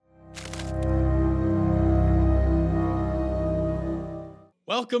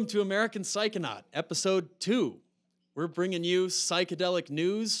Welcome to American Psychonaut, Episode 2. We're bringing you psychedelic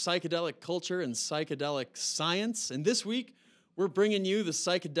news, psychedelic culture, and psychedelic science. And this week, we're bringing you the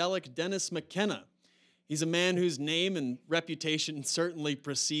psychedelic Dennis McKenna. He's a man whose name and reputation certainly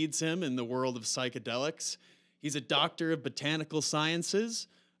precedes him in the world of psychedelics. He's a doctor of botanical sciences,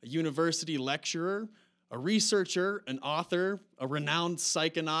 a university lecturer, a researcher, an author, a renowned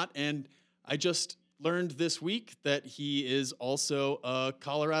psychonaut, and I just learned this week that he is also a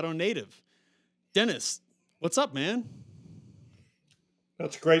Colorado native. Dennis, what's up, man?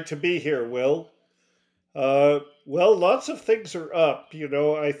 That's great to be here, Will. Well, lots of things are up.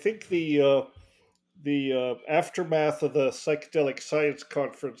 I think the aftermath of the psychedelic science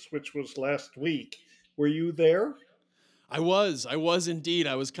conference, which was last week. Were you there? I was indeed.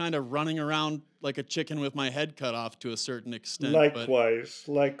 I was kind of running around like a chicken with my head cut off to a certain extent, but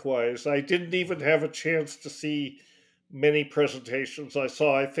Likewise. I didn't even have a chance to see many presentations. I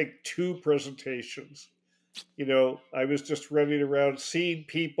saw, I think, two presentations. I was just running around seeing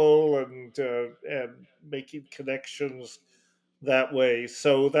people and making connections that way.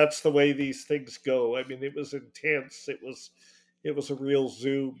 So that's the way these things go. I mean, it was intense. It was a real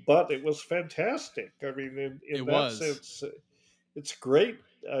zoo, but it was fantastic. I mean, in it that was. sense, it's great.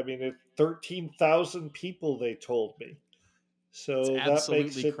 I mean, 13,000 people, they told me. It's So that makes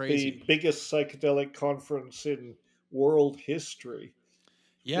absolutely it the crazy. biggest psychedelic conference in world history,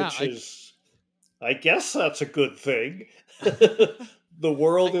 Yeah, which is, I guess that's a good thing. The I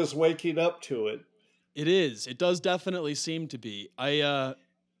world is waking up to it. it is. It does definitely seem to be. I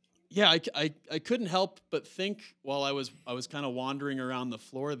couldn't help but think while I was kind of wandering around the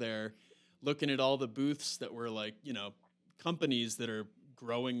floor there, looking at all the booths that were like, companies that are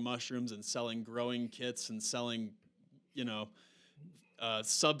growing mushrooms and selling growing kits and selling, you know,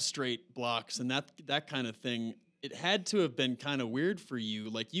 substrate blocks and that kind of thing. It had to have been kind of weird for you.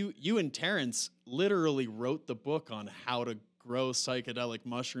 Like you and Terrence literally wrote the book on how to grow psychedelic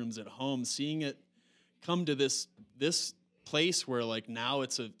mushrooms at home. Seeing it come to this place where like now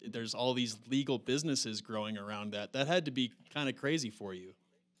there's all these legal businesses growing around that had to be kind of crazy for you.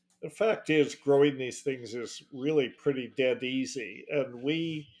 The fact is, growing these things is really pretty dead easy. And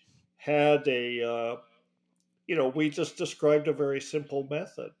we had we just described a very simple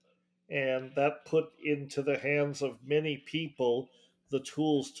method. And that put into the hands of many people the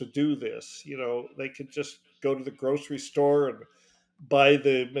tools to do this. They could just go to the grocery store and buy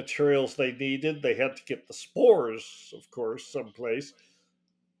the materials they needed. They had to get the spores, of course, someplace.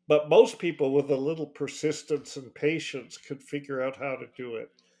 But most people with a little persistence and patience could figure out how to do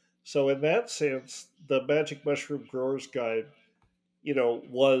it. So, in that sense, the Magic Mushroom Growers Guide,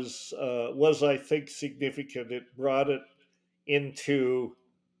 was I think significant. It brought it into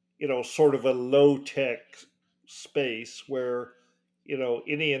sort of a low tech space where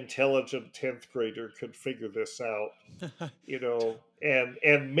any intelligent 10th grader could figure this out.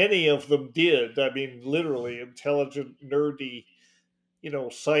 And many of them did. I mean, literally intelligent, nerdy,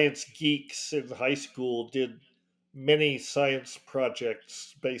 science geeks in high school did many science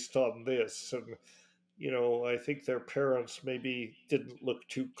projects based on this. And I think their parents maybe didn't look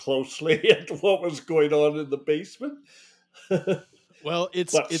too closely at what was going on in the basement. Well,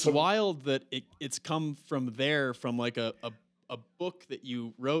 it's But it's some wild that it's come from there, from like a book that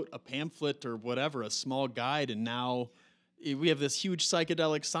you wrote, a pamphlet or whatever, a small guide, and now we have this huge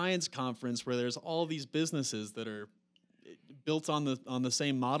psychedelic science conference where there's all these businesses that are built on the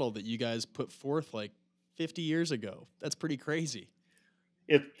same model that you guys put forth like 50 years ago. That's pretty crazy.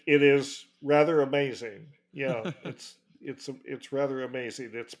 it is rather amazing. Yeah, it's rather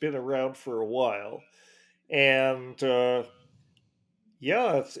amazing. It's been around for a while, and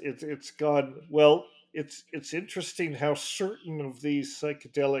yeah, it's gone well. It's interesting how certain of these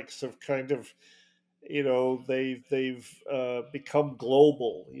psychedelics have kind of they've become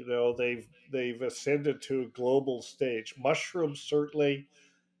global. They've ascended to a global stage. Mushrooms certainly,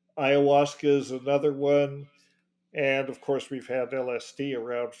 ayahuasca is another one, and of course we've had LSD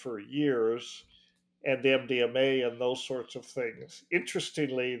around for years, and MDMA and those sorts of things.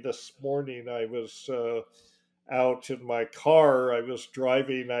 Interestingly, this morning I was out in my car. I was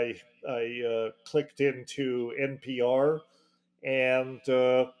driving. I clicked into NPR, and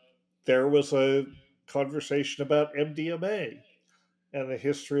there was a conversation about MDMA and the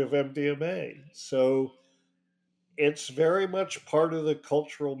history of MDMA. So it's very much part of the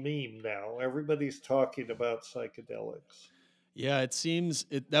cultural meme now. Everybody's talking about psychedelics. Yeah, it seems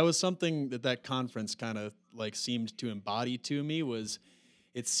that was something that conference kind of like seemed to embody to me. Was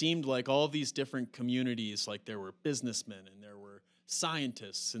it seemed like all these different communities, like there were businessmen and there were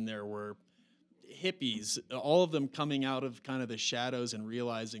scientists and there were hippies, all of them coming out of kind of the shadows and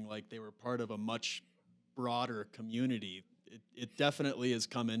realizing like they were part of a much broader community. It definitely has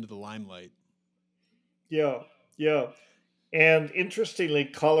come into the limelight. Yeah, yeah. And interestingly,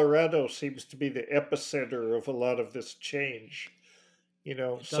 Colorado seems to be the epicenter of a lot of this change. It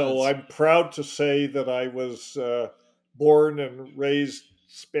So does. I'm proud to say that I was born and raised,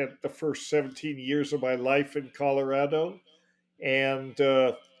 spent the first 17 years of my life in Colorado, and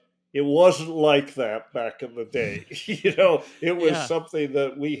it wasn't like that back in the day. It was Yeah. something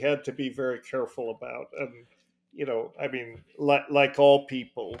that we had to be very careful about, and I mean, like all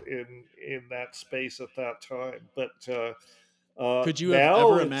people in that space at that time. But Could you have now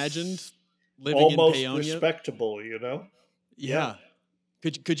ever imagined it's living in almost Paonia? respectable. Yeah. Yeah.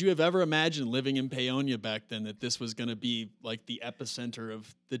 Could you have ever imagined living in Paonia back then that this was going to be like the epicenter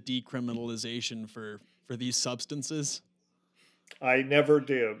of the decriminalization for these substances? I never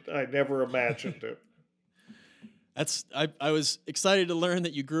did. I never imagined it. I was excited to learn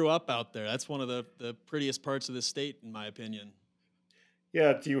that you grew up out there. That's one of the prettiest parts of the state, in my opinion.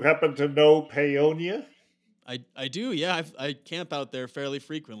 Yeah, do you happen to know Paonia? I do, yeah. I camp out there fairly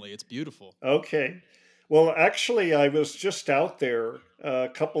frequently. It's beautiful. Okay. Well, actually, I was just out there a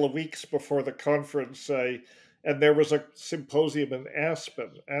couple of weeks before the conference, and there was a symposium in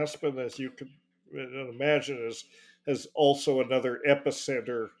Aspen. Aspen, as you can imagine, is also another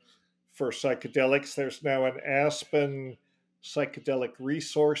epicenter for psychedelics. There's now an Aspen Psychedelic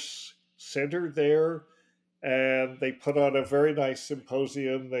Resource Center there, and they put on a very nice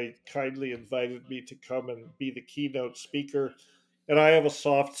symposium. They kindly invited me to come and be the keynote speaker. And I have a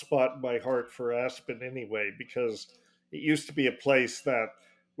soft spot in my heart for Aspen anyway, because it used to be a place that,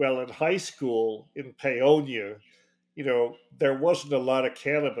 well, in high school in Paonia, there wasn't a lot of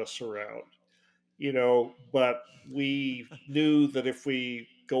cannabis around, but we knew that if we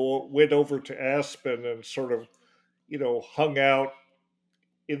went over to Aspen and sort of, hung out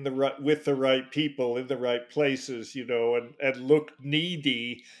in the right with the right people in the right places, and looked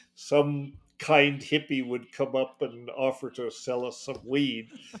needy, some kind hippie would come up and offer to sell us some weed.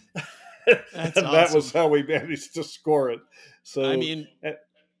 That's And that was awesome. how we managed to score it. I So mean, uh,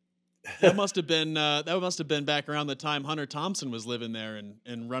 that must have been back around the time Hunter Thompson was living there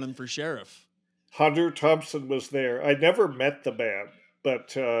and running for sheriff. Hunter Thompson was there. I never met the man,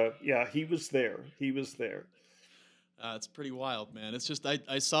 but yeah, he was there. He was there. It's pretty wild, man. It's just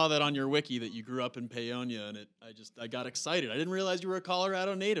I saw that on your wiki that you grew up in Paonia, and I got excited. I didn't realize you were a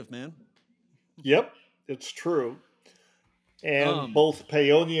Colorado native, man. Yep, it's true. And Um, both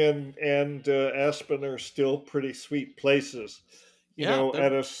Paonia and Aspen are still pretty sweet places. yeah,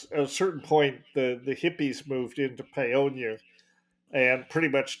 At a certain point, the hippies moved into Paonia and pretty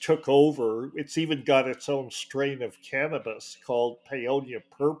much took over. It's even got its own strain of cannabis called Paonia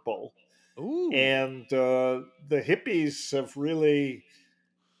Purple. ooh, And the hippies have really,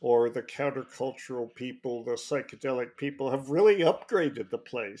 or the countercultural people, the psychedelic people, have really upgraded the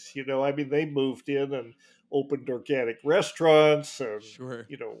place. I mean, they moved in and opened organic restaurants and, sure,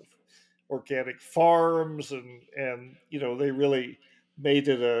 organic farms, and they really made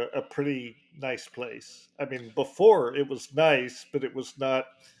it a pretty nice place. I mean, before it was nice, but it was not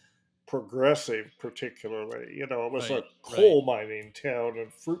progressive particularly. It was a right, right, coal mining town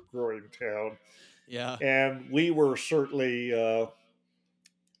and fruit growing town, yeah, and we were certainly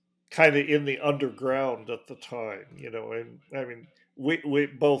kind of in the underground at the time. And I mean, we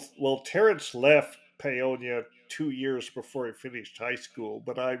both, well, Terrence left Paonia 2 years before he finished high school,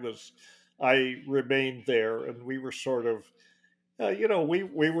 but I remained there, and we were sort of,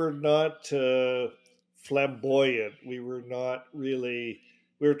 we were not flamboyant. We were not really,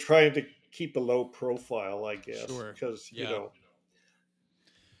 we were trying to keep a low profile, I guess, sure, because, yeah. Um,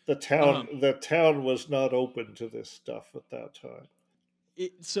 the town was not open to this stuff at that time.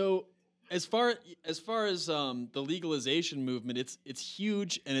 so as far as the legalization movement, it's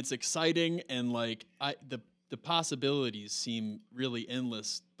huge and it's exciting and like the possibilities seem really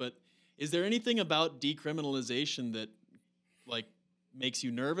endless. But is there anything about decriminalization that like makes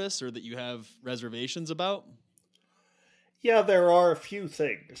you nervous or that you have reservations about? Yeah, there are a few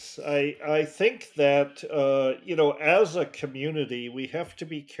things. I think that as a community, we have to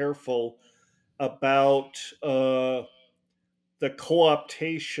be careful about the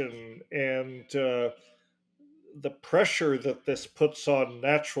co-optation and the pressure that this puts on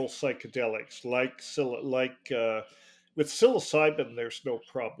natural psychedelics, with psilocybin. There's no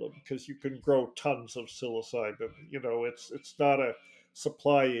problem because you can grow tons of psilocybin. It's not a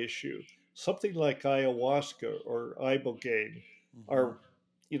supply issue. Something like ayahuasca or ibogaine Hmm. are,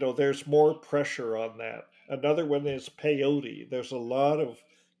 there's more pressure on that. Another one is peyote. There's a lot of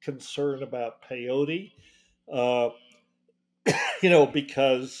concern about peyote, uh,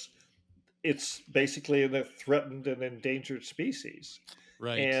 because it's basically a threatened and endangered species.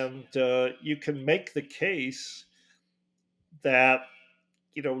 Right. And you can make the case that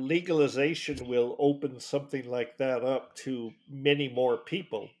legalization will open something like that up to many more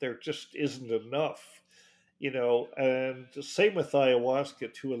people. There just isn't enough, and the same with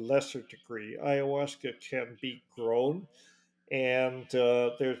ayahuasca to a lesser degree. Ayahuasca can be grown, and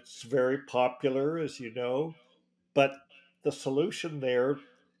it's very popular, as you know, but the solution there,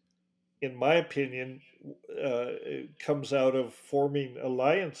 in my opinion, comes out of forming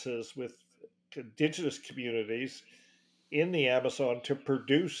alliances with indigenous communities in the Amazon to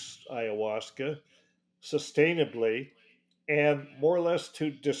produce ayahuasca sustainably, and more or less to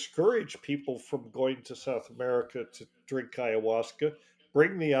discourage people from going to South America to drink ayahuasca,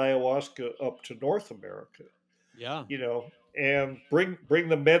 bring the ayahuasca up to North America, Yeah. and bring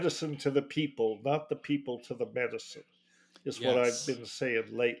the medicine to the people, not the people to the medicine, is what I've Yes. been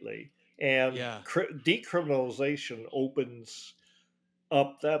saying lately. And Yeah. decriminalization opens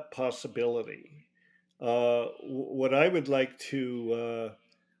up that possibility. What I would like to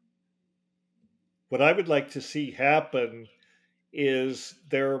see happen is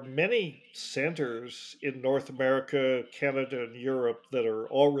there are many centers in North America, Canada, and Europe that are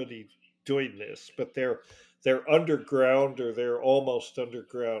already doing this, but they're underground or they're almost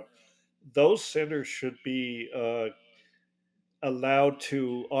underground. Those centers should be allowed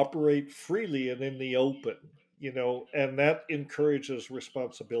to operate freely and in the open, and that encourages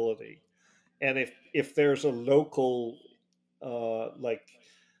responsibility. And if there's a local, like,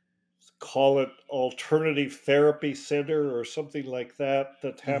 call it alternative therapy center or something like that,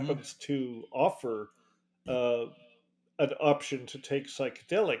 that Hmm. happens to offer uh, an option to take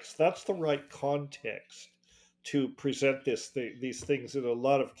psychedelics, that's the right context to present these things in a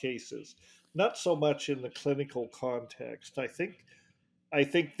lot of cases. Not so much in the clinical context. I think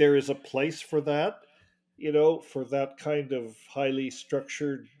there is a place for that, for that kind of highly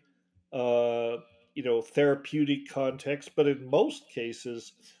structured, uh, therapeutic context. But in most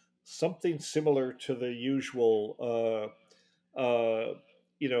cases, something similar to the usual,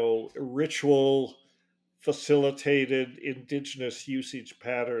 ritual facilitated indigenous usage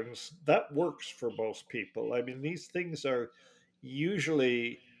patterns, that works for most people. I mean, these things are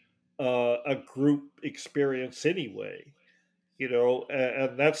usually a group experience anyway,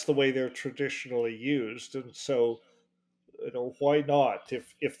 and that's the way they're traditionally used. And so, why not?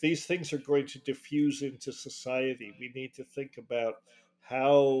 If these things are going to diffuse into society, we need to think about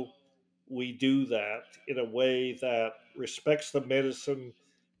how we do that in a way that respects the medicine,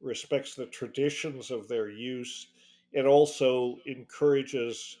 respects the traditions of their use, and also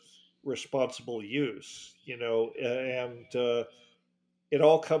encourages responsible use. And it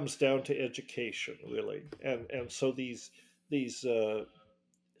all comes down to education, really. And so these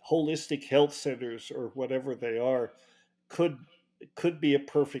holistic health centers, or whatever they are, could could be a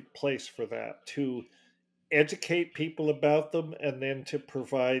perfect place for that, to educate people about them, and then to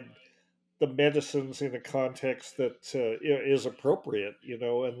provide the medicines in a context that is appropriate, and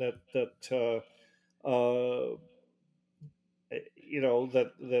uh,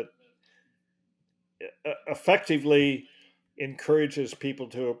 that effectively encourages people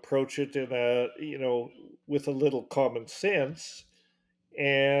to approach it in a with a little common sense.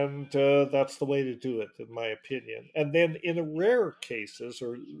 And that's the way to do it, in my opinion. And then in a rare cases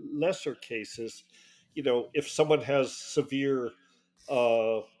or lesser cases, if someone has severe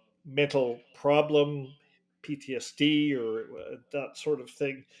uh, mental problem, PTSD, or that sort of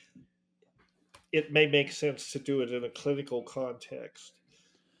thing, it may make sense to do it in a clinical context.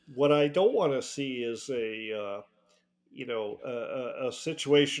 What I don't want to see is a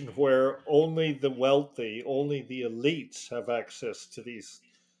situation where only the wealthy, only the elites have access to these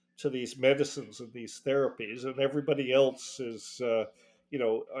medicines and these therapies, and everybody else is,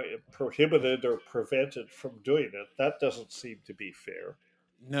 prohibited or prevented from doing it. That doesn't seem to be fair.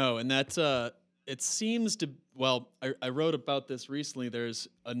 No, and that's it seems to, well, I wrote about this recently. There's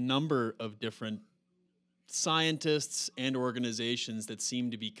a number of different scientists and organizations that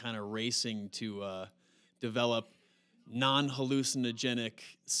seem to be kind of racing to develop non-hallucinogenic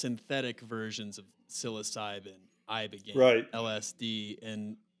synthetic versions of psilocybin, ibogaine, Right. LSD,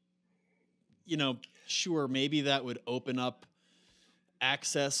 and sure, maybe that would open up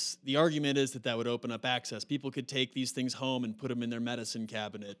access. The argument is that would open up access. People could take these things home and put them in their medicine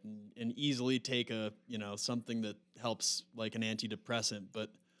cabinet, and easily take a something that helps, like an antidepressant.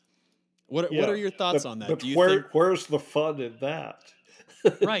 But what are Yeah. your thoughts But on that? but Do you think where's the fun in that?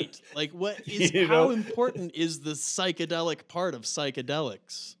 Right. Like what is you how know, important is the psychedelic part of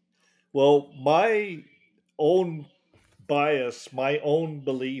psychedelics? well, my own bias, my own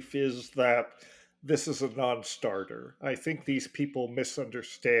belief is that this is a non starter. I think these people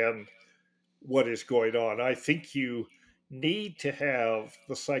misunderstand what is going on. I think you need to have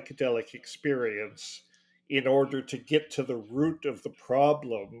the psychedelic experience in order to get to the root of the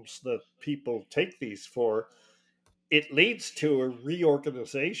problems that people take these for. It leads to a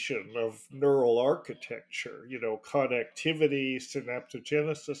reorganization of neural architecture, connectivity,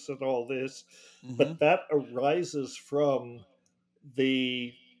 synaptogenesis, and all this. Mhm. But that arises from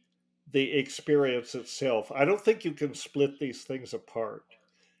the the experience itself. I don't think you can split these things apart,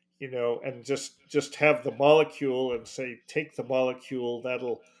 and just have the molecule and say take the molecule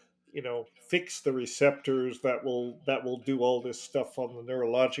that'll, fix the receptors that will do all this stuff on the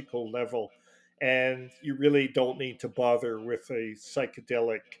neurological level, and you really don't need to bother with a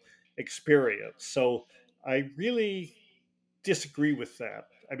psychedelic experience. So I really disagree with that.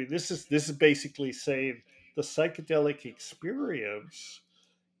 I mean, this is basically saying the psychedelic experience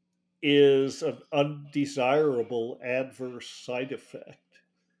is an undesirable adverse side effect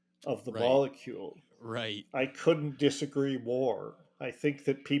of the Right. molecule. Right. I couldn't disagree more. I think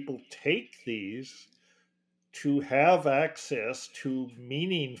that people take these to have access to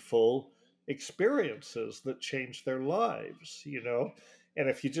meaningful experiences that change their lives. And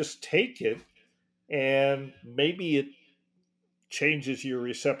if you just take it and maybe it changes your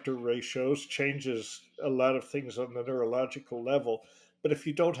receptor ratios, changes a lot of things on the neurological level. But if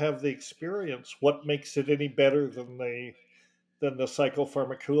you don't have the experience, what makes it any better than the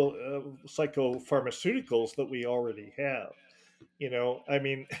psychopharmaceuticals that we already have? I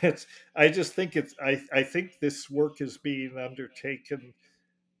mean, I think this work is being undertaken,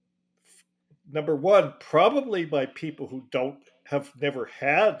 number one, probably by people who don't have never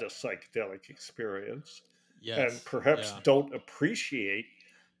had a psychedelic experience and Yes. perhaps Yeah. don't appreciate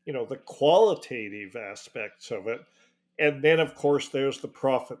the qualitative aspects of it. And then of course there's the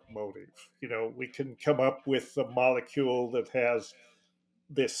profit motive. We can come up with a molecule that has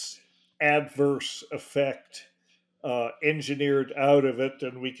this adverse effect engineered out of it,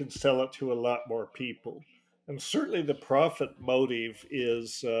 and we can sell it to a lot more people. And certainly the profit motive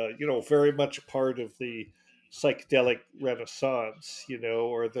is, very much part of the psychedelic renaissance,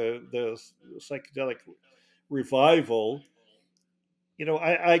 or the psychedelic revival.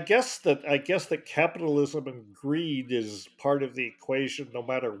 I guess that capitalism and greed is part of the equation no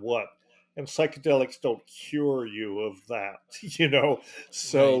matter what. And psychedelics don't cure you of that, Right.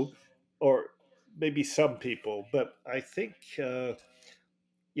 So, or maybe some people, but I think, I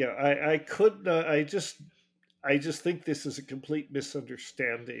could, I just think this is a complete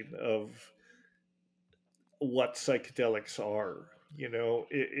misunderstanding of what psychedelics are.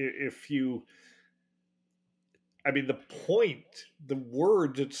 If you, I mean, the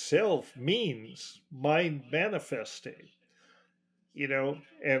word itself means mind manifesting,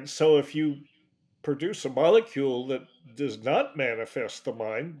 and so if you produce a molecule that does not manifest the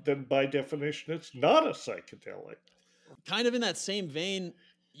mind, then by definition, it's not a psychedelic. Kind of in that same vein,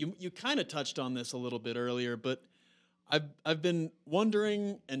 you kind of touched on this a little bit earlier, but I've been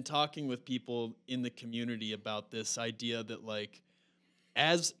wondering and talking with people in the community about this idea that like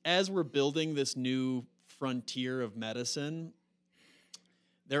as we're building this new frontier of medicine,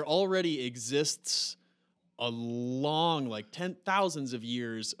 there already exists a long, like thousands of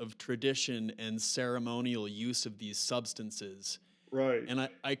years of tradition and ceremonial use of these substances. Right. And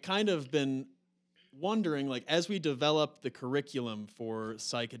I kind of been wondering, like, as we develop the curriculum for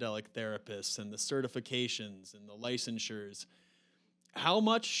psychedelic therapists and the certifications and the licensures, how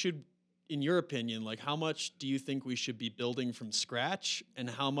much should, in your opinion, like, how much do you think we should be building from scratch? And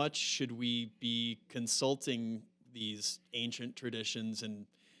how much should we be consulting these ancient traditions and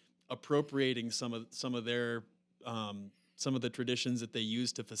appropriating some of their some of the traditions that they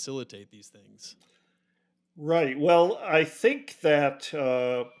use to facilitate these things? Right. Well, I think that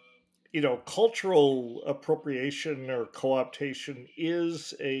cultural appropriation or co-optation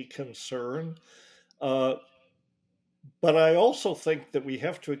is a concern, uh, but I also think that we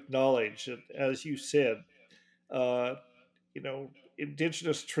have to acknowledge that, as you said, uh,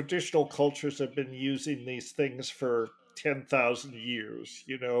 indigenous traditional cultures have been using these things for 10,000 years.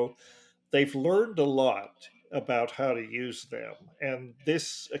 They've learned a lot about how to use them, and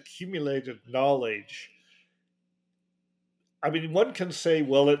this accumulated knowledge, I mean, one can say,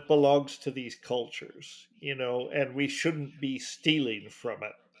 well, it belongs to these cultures, and we shouldn't be stealing from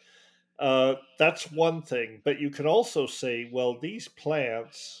it. That's one thing. But you can also say, well, these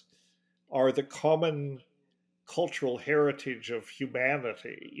plants are the common cultural heritage of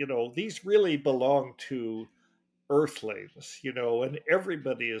humanity. These really belong to earthlings, and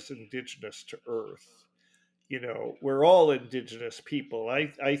everybody is indigenous to Earth. We're all indigenous people.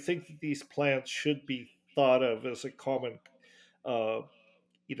 I think that these plants should be thought of as a common, uh,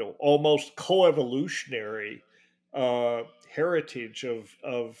 almost co-evolutionary uh, heritage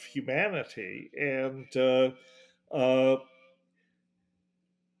of humanity. And uh,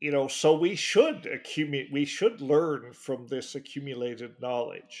 so we should learn from this accumulated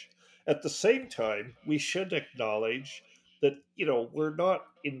knowledge. At the same time, we should acknowledge that we're not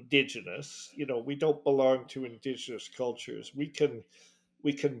indigenous. We don't belong to indigenous cultures. We can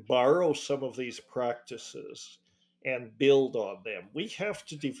borrow some of these practices and build on them. We have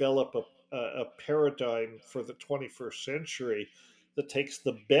to develop a paradigm for the 21st century that takes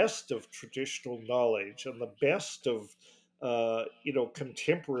the best of traditional knowledge and the best of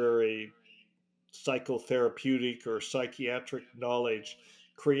contemporary psychotherapeutic or psychiatric knowledge,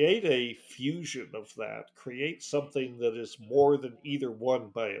 create a fusion of that, create something that is more than either one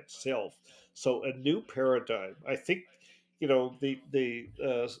by itself. So a new paradigm. I think the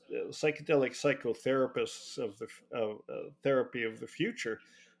psychedelic psychotherapists of the therapy of the future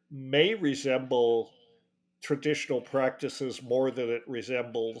may resemble traditional practices more than it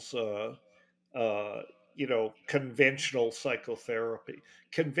resembles uh, conventional psychotherapy.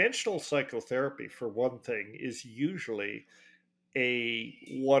 Conventional psychotherapy, for one thing, is usually a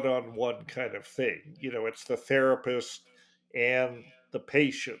one on one kind of thing. It's the therapist and the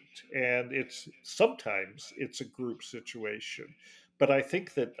patient, and it's a group situation. But I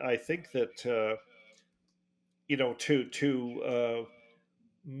think that to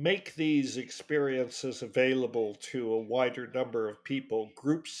make these experiences available to a wider number of people,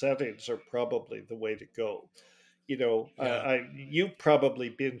 group settings are probably the way to go. Yeah. You've probably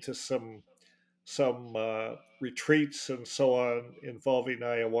been to some retreats and so on involving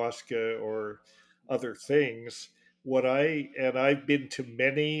ayahuasca or other things. I've been to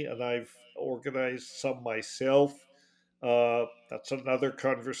many, and I've organized some myself. That's another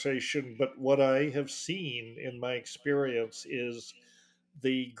conversation. But what I have seen in my experience is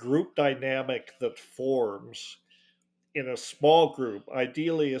the group dynamic that forms in a small group,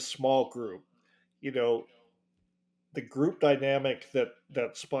 ideally a small group. You know, the group dynamic that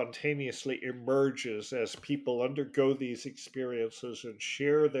spontaneously emerges as people undergo these experiences and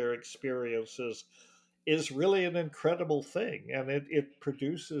share their experiences is really an incredible thing, and it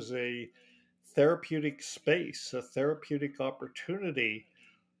produces a therapeutic space, a therapeutic opportunity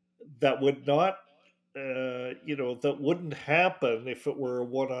that would not that wouldn't happen if it were a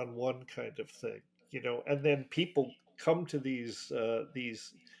one-on-one kind of thing. And then people come to these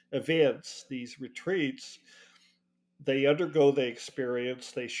events, these retreats. They undergo the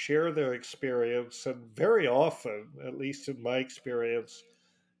experience, they share their experience, and very often, at least in my experience,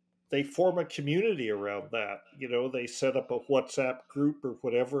 they form a community around that. They set up a WhatsApp group or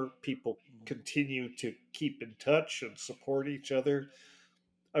whatever. People Mhm. continue to keep in touch and support each other.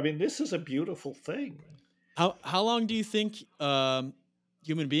 I mean, this is a beautiful thing. How long do you think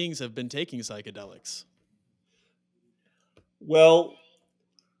human beings have been taking psychedelics? Well,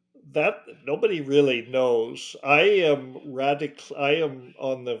 that nobody really knows. I am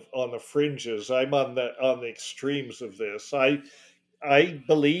on the fringes. I'm on the extremes of this. I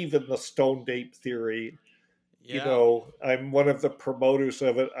believe in the stone ape theory. Yeah. I'm one of the promoters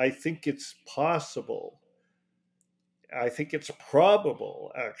of it. I think it's possible. I think it's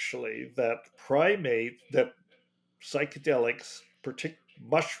probable, actually, that psychedelics,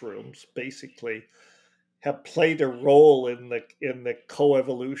 mushrooms, basically, have played a role in the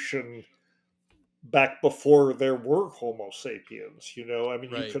coevolution back before there were Homo sapiens. I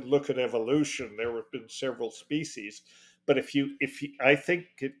mean, you Right. could look at evolution. There have been several species, but I think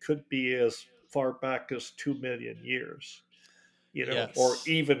it could be as far back as 2 million years, or Yes.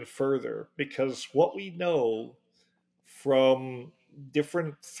 even further, because what we know from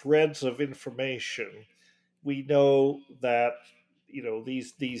different threads of information, we know that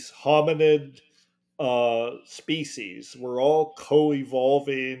these hominid species were all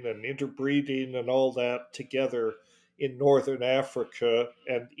co-evolving and interbreeding and all that together in northern Africa,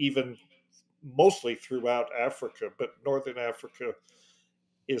 and even mostly throughout Africa. But northern Africa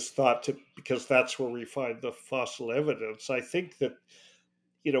is thought to, because that's where we find the fossil evidence. I think that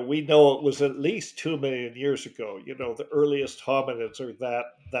we know it was at least 2 million years ago. The earliest hominids are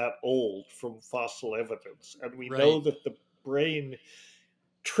that old from fossil evidence, and we know Right. that the brain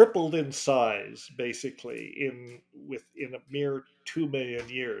tripled in size basically in a mere 2 million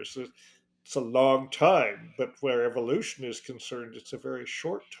years. It's a long time, but where evolution is concerned, it's a very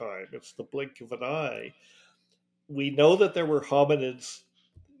short time. It's the blink of an eye. we know that there were hominids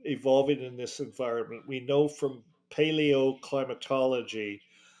evolving in this environment. We know from paleoclimatology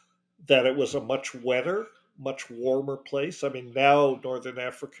that it was a much wetter, much warmer place. I mean, now Northern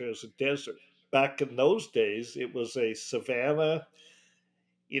Africa is a desert. Back in those days, it was a savanna,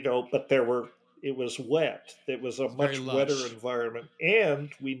 but it was wet. It was a It's very much wetter lush. environment.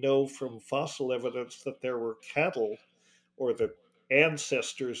 And we know from fossil evidence that there were cattle, or the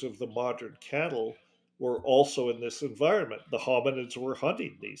ancestors of the modern cattle were also in this environment. The hominids were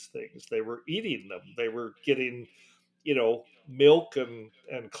hunting these things, they were eating them, they were getting, milk and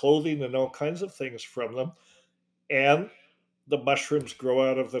clothing and all kinds of things from them. And the mushrooms grow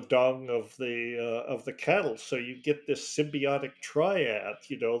out of the dung of the cattle, so you get this symbiotic triad.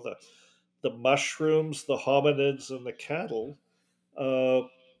 The mushrooms, the hominids, and the cattle, uh,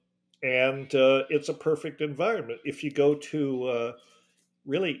 and it's a perfect environment. If you go to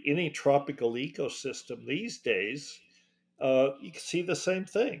really any tropical ecosystem these days, you can see the same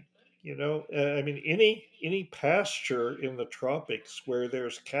thing. I mean, any pasture in the tropics where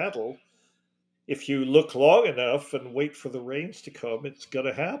there's cattle, if you look long enough and wait for the rains to come, it's going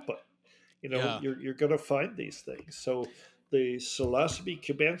to happen. Yeah. You're going to find these things. So the Psilocybe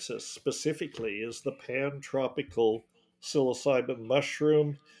cubensis specifically is the pan-tropical psilocybin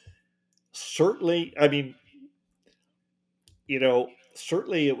mushroom. Certainly, I mean,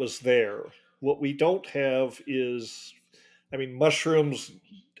 certainly it was there. What we don't have is, I mean, mushrooms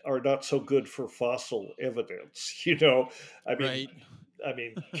are not so good for fossil evidence. I mean, Right.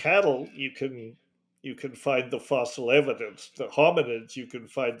 cattle, you can find the fossil evidence. The hominids, you can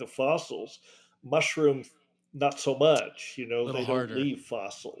find the fossils. Mushrooms, not so much. A little They don't harder. leave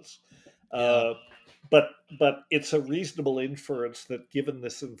fossils. Yeah. Uh, but it's a reasonable inference that given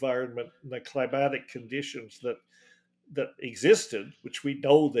this environment and the climatic conditions that existed, which we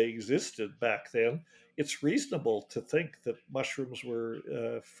know they existed back then, it's reasonable to think that mushrooms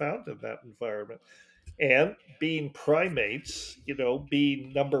were found in that environment. And being primates,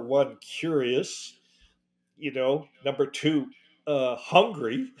 being number one, curious, number two,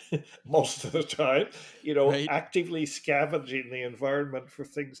 hungry most of the time, Right. actively scavenging the environment for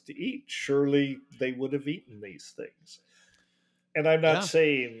things to eat, surely they would have eaten these things. And I'm not Yeah.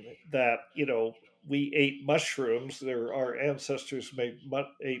 saying that, we ate mushrooms. Our ancestors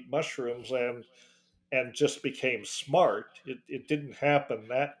ate mushrooms and just became smart. It didn't happen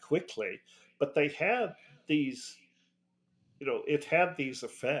that quickly, but they had these, it had these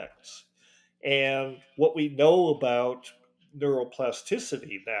effects. And what we know about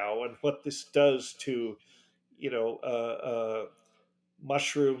neuroplasticity now and what this does to, you know, uh, uh,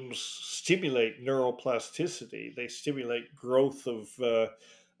 mushrooms stimulate neuroplasticity. They stimulate growth of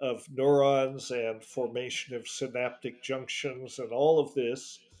neurons and formation of synaptic junctions and all of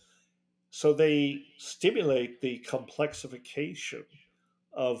this. So they stimulate the complexification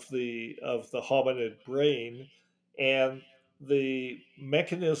of the hominid brain, and the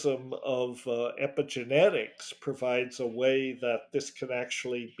mechanism of epigenetics provides a way that this can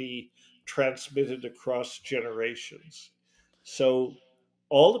actually be transmitted across generations. So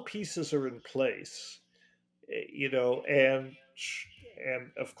all the pieces are in place, and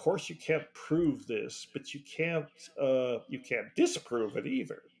of course you can't prove this, but you can't disprove it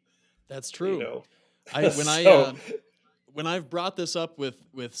either. That's You true. know, I when I so when I've brought this up with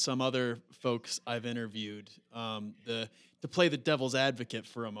some other folks I've interviewed, to play the devil's advocate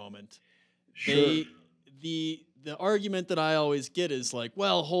for a moment, sure. they the argument that I always get is like,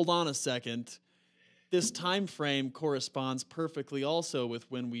 well, hold on a second. This time frame corresponds perfectly also with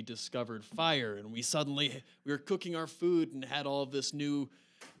when we discovered fire and we were cooking our food and had all of this new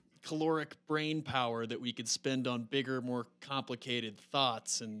caloric brain power that we could spend on bigger, more complicated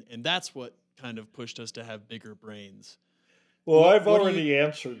thoughts, and that's what kind of pushed us to have bigger brains. Well, What I've what do you already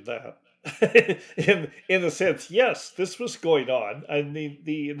answered that. In a sense, yes, this was going on, and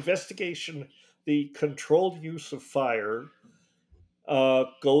the investigation, the controlled use of fire,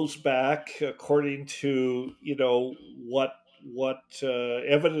 goes back according to what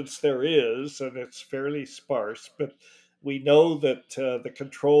evidence there is, and it's fairly sparse. But we know that the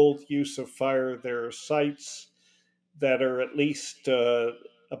controlled use of fire, there are sites that are at least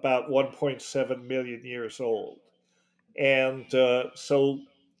about 1.7 million years old. And so,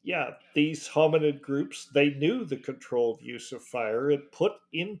 yeah, these hominid groups, they knew the controlled use of fire. It put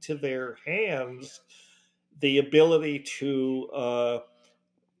into their hands the ability to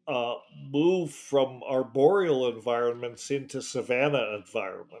move from arboreal environments into savanna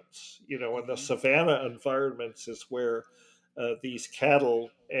environments. And the Mhm. savanna environments is where these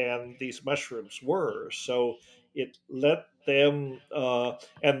cattle and these mushrooms were. So it let them,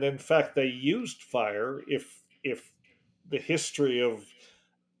 and in fact, they used fire. if the history of,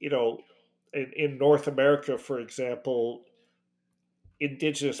 you know, in North America, for example,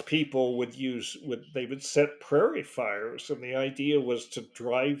 indigenous people they would set prairie fires, and the idea was to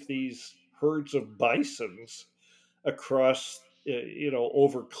drive these herds of bisons across,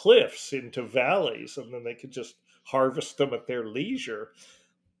 over cliffs into valleys, and then they could just harvest them at their leisure.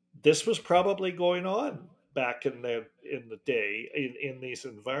 This was probably going on back in the day in these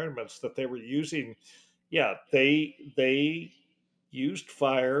environments that they were using. Yeah, they used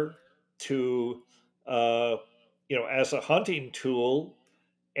fire to, uh, as a hunting tool,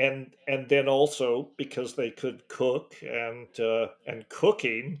 and then also because they could cook, and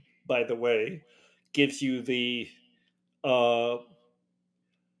cooking, by the way, gives you the, uh,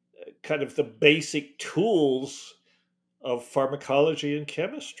 kind of the basic tools of pharmacology and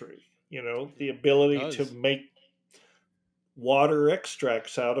chemistry. The It ability to does. make water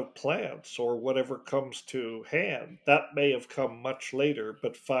extracts out of plants or whatever comes to hand. That may have come much later,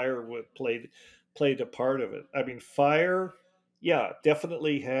 but fire played a part of it. I mean, fire, yeah,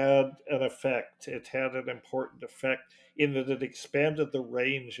 definitely had an effect. It had an important effect in that it expanded the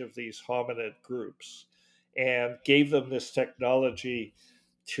range of these hominid groups and gave them this technology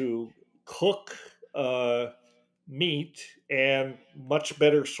to cook, meat, and much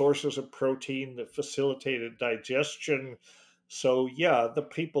better sources of protein that facilitated digestion. So, yeah, the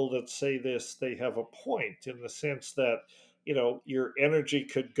people that say this, they have a point in the sense that, your energy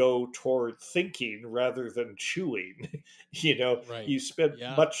could go toward thinking rather than chewing. Right. You spend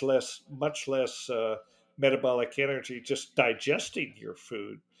Yeah. much less metabolic energy just digesting your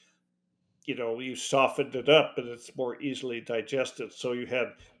food. You softened it up and it's more easily digested. So you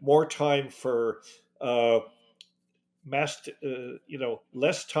had more time for, uh,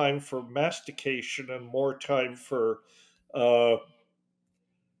 less time for mastication and more time for, uh,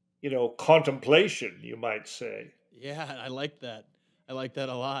 contemplation, you might say. Yeah, I like that. I like that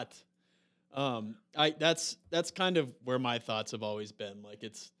a lot. I that's kind of where my thoughts have always been. Like,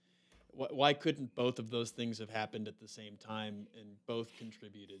 it's why couldn't both of those things have happened at the same time and both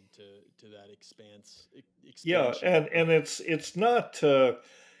contributed to that Yeah, expansion and of. it's not,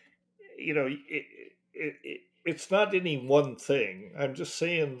 it's not any one thing. I'm just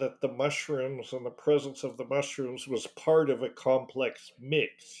saying that the mushrooms and the presence of the mushrooms was part of a complex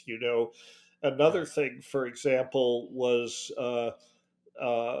mix. Another Right. thing, for example, was, uh,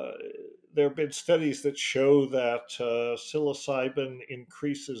 there have been studies that show that, psilocybin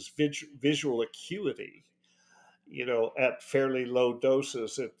increases visual acuity. At fairly low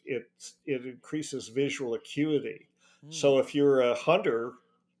doses, it increases visual acuity. So Hmm. if you're a hunter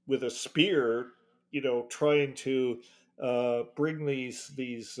with a spear, trying to, bring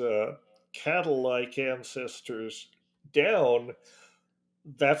these cattle-like ancestors down,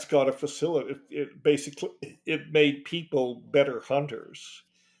 that's got a facility. It basically it made people better hunters.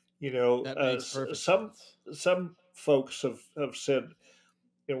 That makes perfect Some sense. folks have said,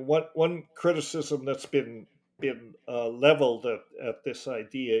 one criticism that's been leveled at this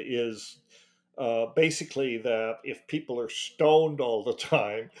idea is, basically that if people are stoned all the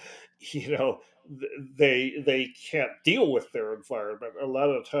time, you know, they can't deal with their environment. A lot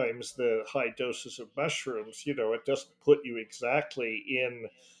of times, the high doses of mushrooms, it doesn't put you exactly in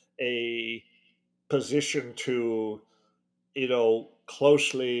a position to,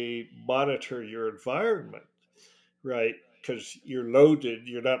 closely monitor your environment, right? Because you're loaded,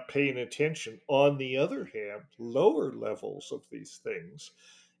 you're not paying attention. On the other hand, lower levels of these things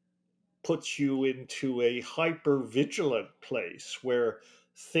puts you into a hyper vigilant place where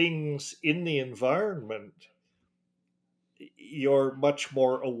things in the environment, you're much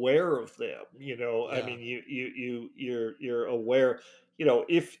more aware of them. I Yeah. mean, you're aware.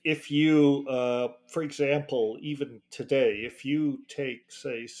 If you, for example, even today, if you take,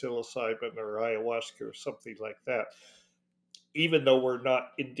 say, psilocybin or ayahuasca or something like that, even though we're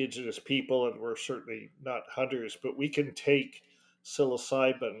not indigenous people and we're certainly not hunters, but we can take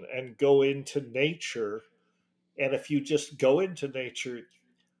psilocybin and go into nature. And if you just go into nature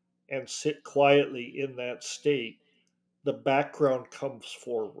and sit quietly in that state, the background comes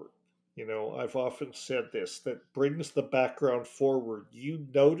forward. I've often said this, that brings the background forward. You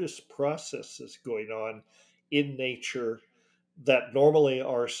notice processes going on in nature that normally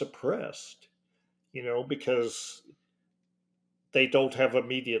are suppressed, because they don't have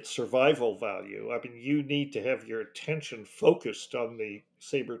immediate survival value. I mean, you need to have your attention focused on the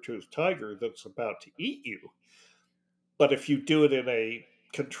saber-toothed tiger that's about to eat you. But if you do it in a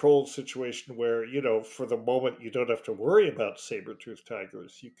controlled situation where, for the moment you don't have to worry about saber-toothed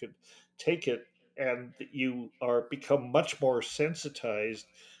tigers, you could take it and you are become much more sensitized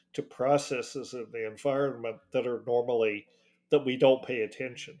to processes in the environment that are normally that we don't pay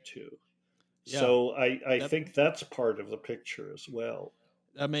attention to. Yeah, So I that think that's part of the picture as well.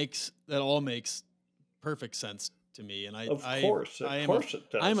 that all makes perfect sense to me, and Of I am course it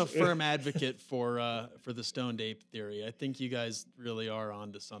I'm a does. firm advocate for the stoned ape theory. I think you guys really are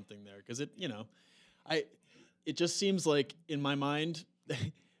onto something there because I it just seems like in my mind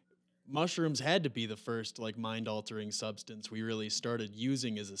mushrooms had to be the first like mind altering substance we really started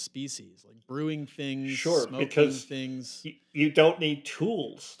using as a species, like brewing things, Sure, smoking because things. you don't need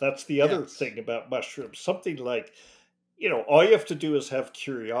tools. That's the other Yes. thing about mushrooms. Something like, all you have to do is have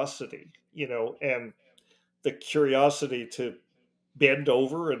curiosity, and the curiosity to bend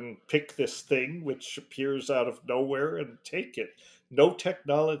over and pick this thing which appears out of nowhere and take it. No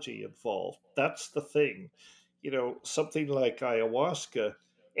technology involved. That's the thing. Something like ayahuasca,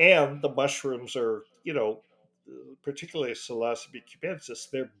 and the mushrooms are, particularly psilocybe cubensis,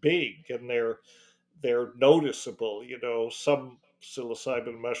 they're big and they're noticeable. Some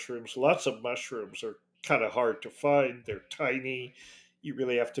psilocybin mushrooms, lots of mushrooms are kind of hard to find. They're tiny. You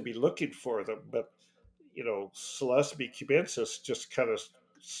really have to be looking for them. But psilocybe cubensis just kind of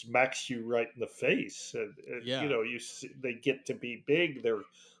smacks you right in the face, and Yeah. they get to be big.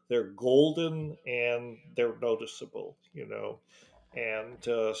 They're golden and they're noticeable. And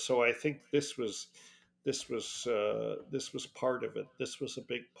so I think this was part of it. This was a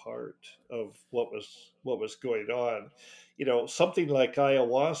big part of what was going on. Something like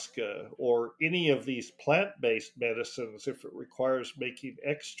ayahuasca or any of these plant-based medicines, if it requires making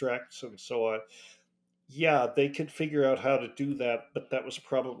extracts and so on, yeah, they could figure out how to do that, but that was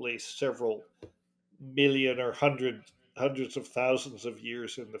probably several million or hundreds of thousands of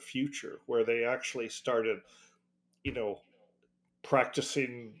years in the future, where they actually started, you know,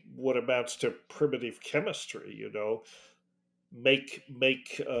 practicing what amounts to primitive chemistry. Make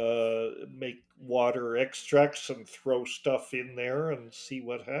water extracts and throw stuff in there and see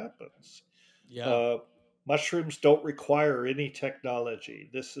what happens. Yeah. Uh, Mushrooms don't require any technology.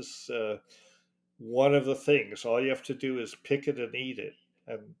 This is one of the things. All you have to do is pick it and eat it,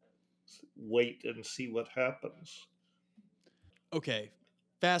 and wait and see what happens. Okay.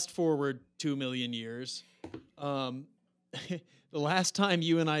 Fast forward 2 million years. Um, the last time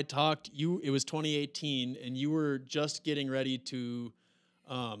you and I talked, it was 2018, and you were just getting ready to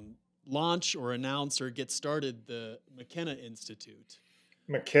um, launch or announce or get started the McKenna Institute.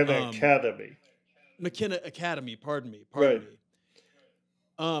 McKenna Um, Academy. McKenna Academy, pardon me, pardon Right. me.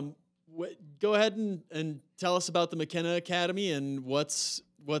 Um, Go ahead and tell us about the McKenna Academy and what's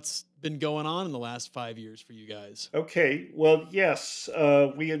been going on in the last 5 years for you guys. Okay. Well, yes,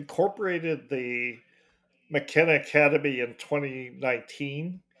 we incorporated the McKenna Academy in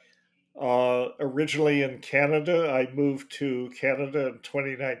 2019. Originally in Canada, I moved to Canada in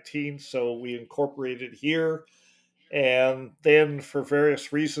 2019, so we incorporated here. And then, for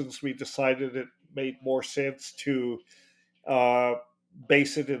various reasons, we decided it made more sense to uh,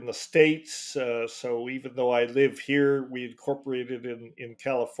 base it in the States. So, even though I live here, we incorporated in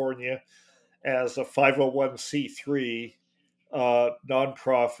California as a 501c3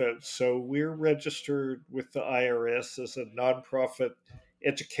 nonprofit. So we're registered with the IRS as a nonprofit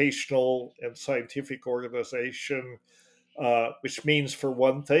educational and scientific organization, which means, for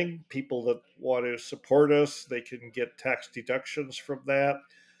one thing, people that want to support us, they can get tax deductions from that.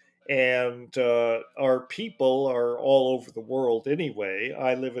 And our people are all over the world anyway.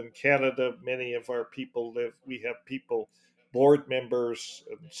 I live in Canada. Many of our people live, we have people, board members,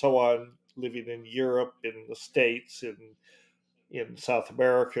 and so on, living in Europe, in the States, in South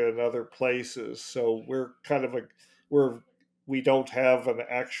America and other places. So we're kind of we're we don't have an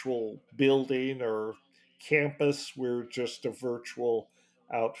actual building or campus. We're just a virtual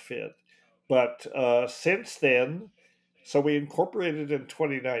outfit. But since then, so we incorporated in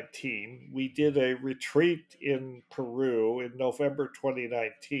 2019. We did a retreat in Peru in November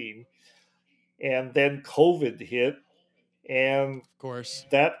 2019, and then COVID hit, and Of course.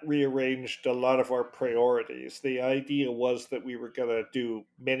 that rearranged a lot of our priorities. The idea was that we were going to do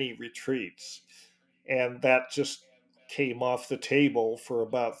many retreats, and that just came off the table for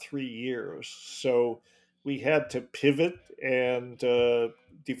about 3 years. So we had to pivot and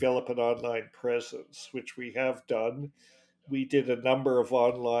develop an online presence, which we have done. We did a number of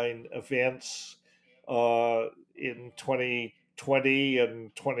online events uh, in 2020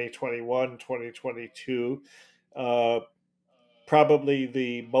 and 2021, 2022. Uh, Probably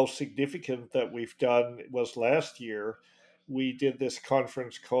the most significant that we've done was last year. We did this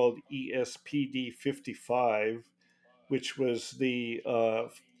conference called ESPD 55, which was the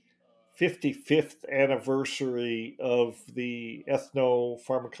 55th anniversary of the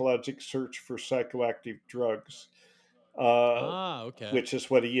ethnopharmacologic search for psychoactive drugs, uh, Ah, okay. which is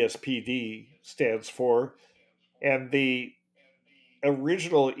what ESPD stands for. And the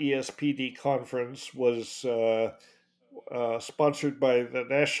original ESPD conference was sponsored by the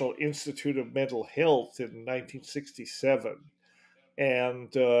National Institute of Mental Health in 1967,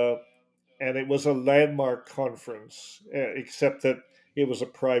 and and it was a landmark conference, except that it was a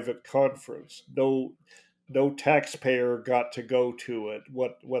private conference. No taxpayer got to go to it.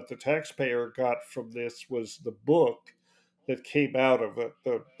 What the taxpayer got from this was the book that came out of it,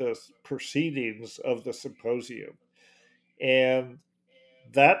 the proceedings of the symposium, and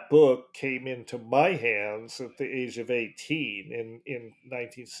that book came into my hands at the age of 18 in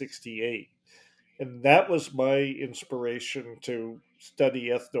 1968. And that was my inspiration to study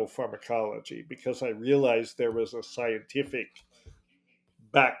ethnopharmacology because I realized there was a scientific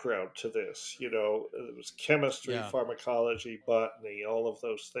background to this. You know, it was chemistry, Yeah. pharmacology, botany, all of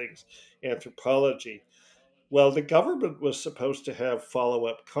those things, anthropology. Well, the government was supposed to have follow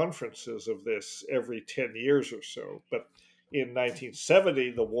up conferences of this every 10 years or so. But in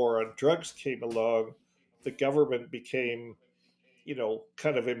 1970, the war on drugs came along. The government became,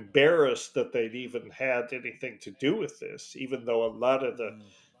 kind of embarrassed that they'd even had anything to do with this, even though a lot of the Mm,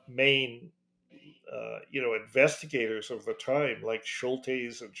 main, investigators of the time, like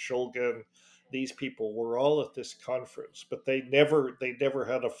Schultes and Shulgin, these people were all at this conference, but they never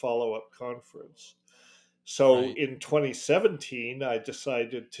had a follow up conference. So right. in 2017, I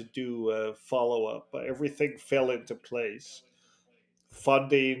decided to do a follow up. Everything fell into place,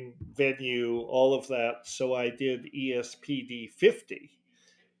 funding, venue, all of that. So I did ESPD 50.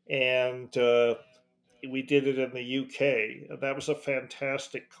 And we did it in the UK. And that was a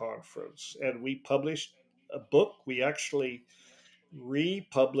fantastic conference. And we published a book. We actually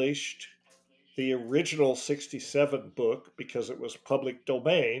republished the original 67 book because it was public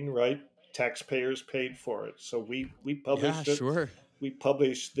domain, right? Taxpayers paid for it. So we Yeah, published it. sure. We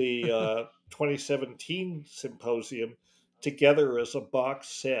published the 2017 symposium together as a box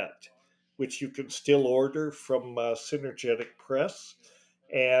set, which you can still order from Synergetic Press.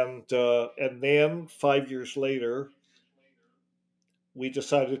 And then 5 years later, we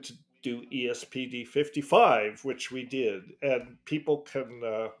decided to do ESPD 55, which we did, and people can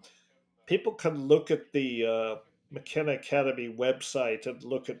look at the McKenna Academy website and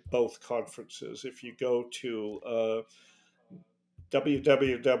look at both conferences. If you go to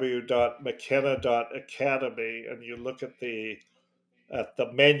www.mckenna.academy and you look at the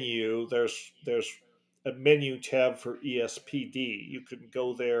menu, there's a menu tab for ESPD. You can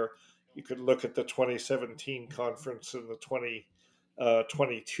go there. You can look at the 2017 conference and the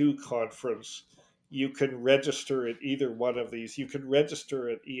 2022 conference. You can register at either one of these. You can register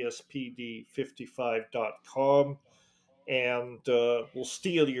at espd55.com, and we'll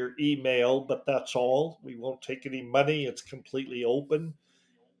steal your email, but that's all. We won't take any money. It's completely open.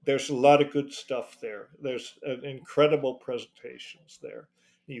 There's a lot of good stuff there. There's incredible presentations there.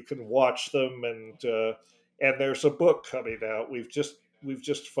 You can watch them, and there's a book coming out. We've just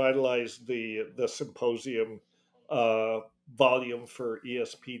finalized the symposium uh, volume for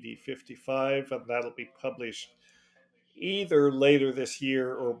ESPD 55, and that'll be published either later this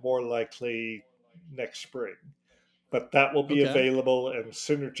year or more likely next spring. But that will be Okay. available, and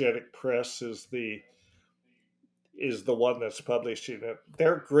Synergetic Press is the one that's publishing it.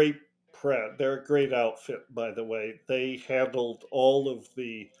 They're great print. They're a great outfit, by the way. They handled all of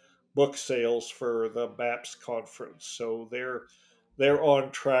the book sales for the MAPS conference, so they're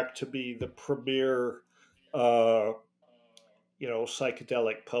on track to be the premier, uh,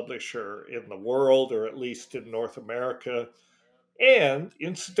 psychedelic publisher in the world, or at least in North America. And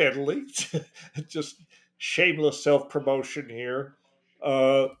incidentally, just shameless self promotion here.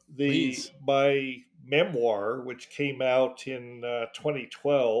 The Please. My memoir, which came out in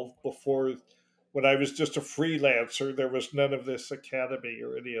 2012, before when I was just a freelancer, there was none of this academy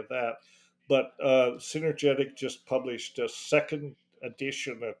or any of that. But Synergetic just published a second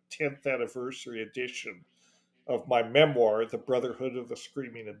edition, a 10th anniversary edition of my memoir, The Brotherhood of the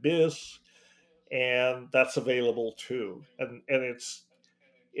Screaming Abyss, and that's available too. And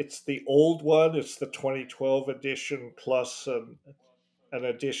it's the old one. It's the 2012 edition plus an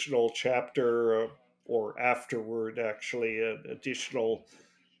additional chapter, or afterward, actually, an additional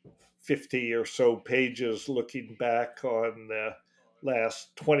 50 or so pages looking back on the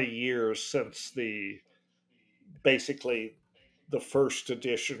last 20 years since basically the first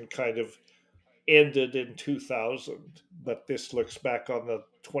edition kind of ended in 2000. But this looks back on the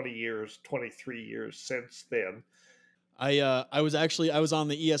 20 years, 23 years since then. I was on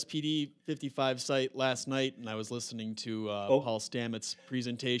the ESPD 55 site last night, and I was listening to Oh, Paul Stamets'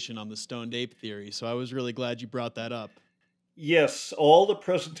 presentation on the stoned ape theory. So I was really glad you brought that up. yes, all the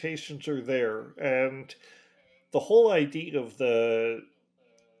presentations are there, and the whole idea of the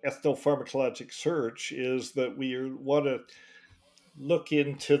ethnopharmacologic search is that we want to look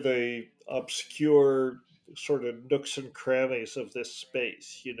into the obscure sort of nooks and crannies of this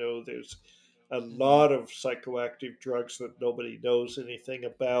space. There's a Hmm. lot of psychoactive drugs that nobody knows anything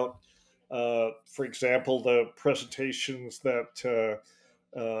about. For example, the presentations that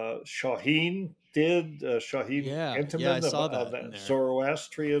Shaheen Yeah, yeah, I Enterman saw on that the in there.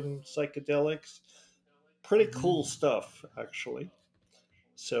 Zoroastrian psychedelics. Pretty Hmm. cool stuff, actually.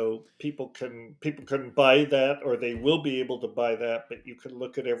 So people can buy that, or they will be able to buy that, but you can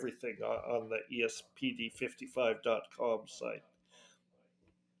look at everything on the espd55.com site.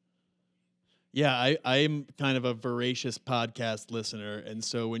 Yeah, I'm kind of a voracious podcast listener, and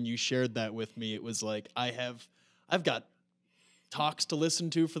so when you shared that with me, it was like I've got talks to listen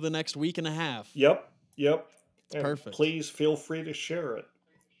to for the next week and a half. Yep, yep. It's And perfect. please feel free to share it.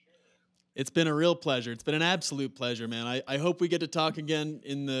 It's been a real pleasure. It's been an absolute pleasure, man. I hope we get to talk again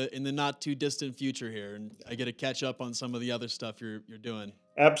in the not too distant future here, and I get to catch up on some of the other stuff you're doing.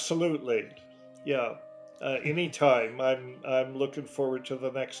 Absolutely. Yeah. Anytime. I'm looking forward to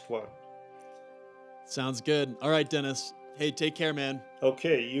the next one. Sounds good. All right, Dennis. Hey, take care, man.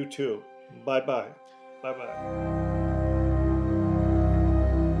 Okay, you too. Bye bye. Bye bye.